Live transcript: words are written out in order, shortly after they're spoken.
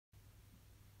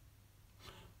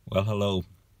Well, hello.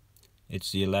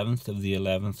 It's the 11th of the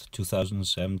 11th,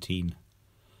 2017,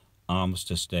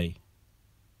 Armistice Day.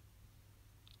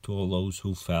 To all those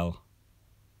who fell.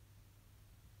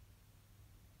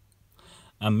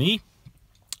 And me?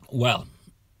 Well,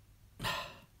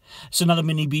 it's another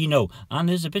mini Beano, and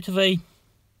there's a bit of a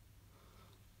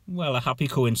happy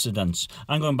coincidence.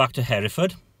 I'm going back to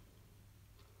Hereford,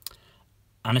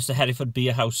 and it's the Hereford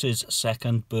Beer House's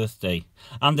 2nd birthday,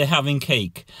 and they're having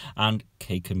cake and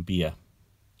beer.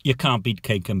 You can't beat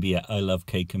cake and beer. I love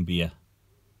cake and beer.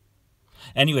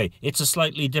 Anyway, it's a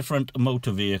slightly different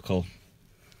motor vehicle.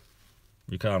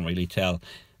 You can't really tell.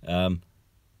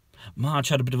 Marge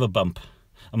had a bit of a bump,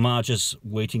 and Marge is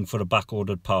waiting for a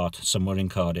back-ordered part somewhere in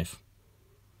Cardiff.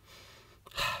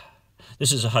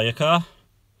 This is a hire car.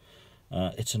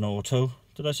 It's an auto.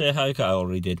 Did I say a hire car? I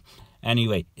already did.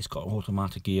 Anyway, it's got an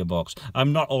automatic gearbox.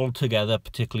 I'm not altogether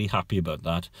particularly happy about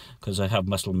that, because I have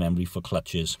muscle memory for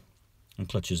clutches, and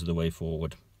clutches are the way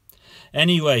forward.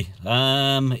 Anyway,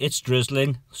 it's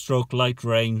drizzling, stroke light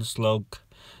rain,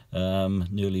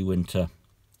 nearly winter,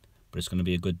 but it's going to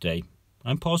be a good day.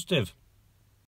 I'm positive.